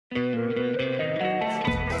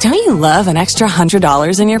Don't you love an extra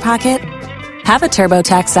 $100 in your pocket? Have a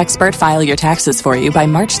TurboTax expert file your taxes for you by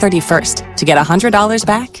March 31st to get $100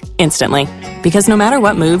 back instantly. Because no matter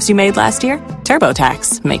what moves you made last year,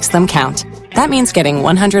 TurboTax makes them count. That means getting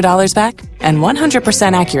 $100 back and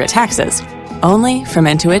 100% accurate taxes, only from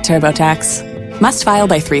Intuit TurboTax. Must file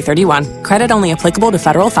by 3/31. Credit only applicable to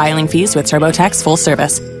federal filing fees with TurboTax full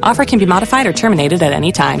service. Offer can be modified or terminated at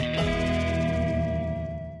any time.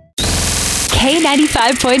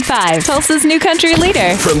 K95.5, Tulsa's new country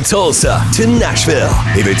leader. From Tulsa to Nashville,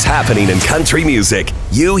 if it's happening in country music,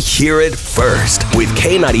 you hear it first with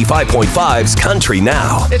K95.5's Country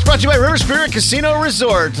Now. It's brought to you by River Spirit Casino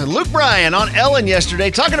Resort. Luke Bryan on Ellen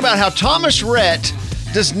yesterday talking about how Thomas Rhett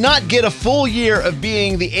does not get a full year of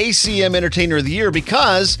being the ACM Entertainer of the Year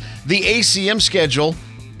because the ACM schedule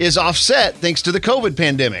is offset thanks to the COVID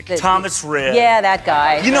pandemic. Thomas Rhett. Yeah, that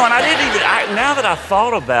guy. You know, and I didn't even, now that I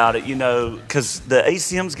thought about it, you know, because the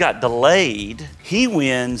ACMs got delayed, he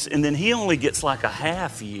wins, and then he only gets like a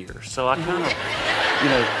half year. So I kind of, you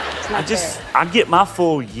know, I get my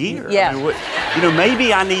full year. Yeah. I mean, you know,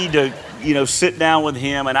 maybe I need to, you know, sit down with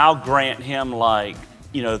him and I'll grant him like,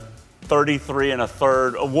 you know, 33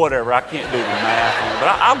 1/3 or whatever. I can't do the math, but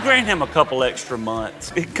I'll grant him a couple extra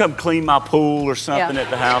months. He can come clean my pool or something at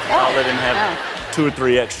the house. I'll let him have 2 or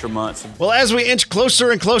 3 extra months. Well, as we inch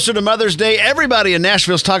closer and closer to Mother's Day, everybody in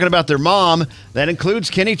Nashville's talking about their mom. That includes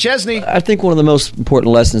Kenny Chesney. I think one of the most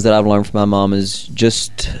important lessons that I've learned from my mom is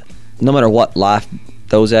just, no matter what life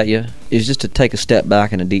throws at you, is just to take a step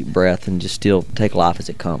back and a deep breath and just still take life as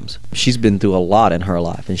it comes. She's been through a lot in her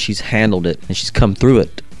life, and she's handled it, and she's come through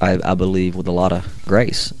it, I believe, with a lot of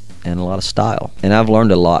grace and a lot of style. And I've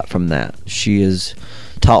learned a lot from that. She has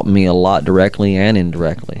taught me a lot directly and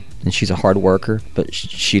indirectly. And she's a hard worker, but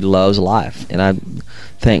she loves life. And I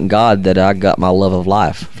thank God that I got my love of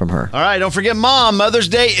life from her. All right, don't forget Mom. Mother's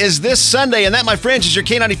Day is this Sunday. And that, my friends, is your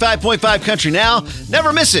K95.5 Country Now.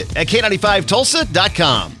 Never miss it at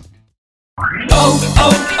K95Tulsa.com.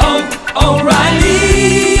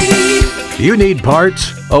 O'Reilly. You need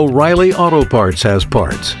parts? O'Reilly Auto Parts has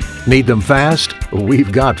parts. Need them fast?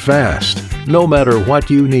 We've got fast. No matter what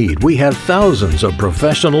you need, we have thousands of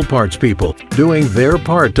professional parts people doing their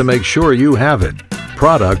part to make sure you have it.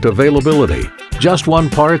 Product availability. Just one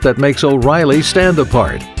part that makes O'Reilly stand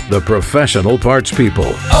apart. The professional parts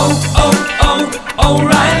people.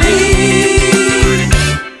 O'Reilly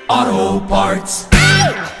Auto Parts.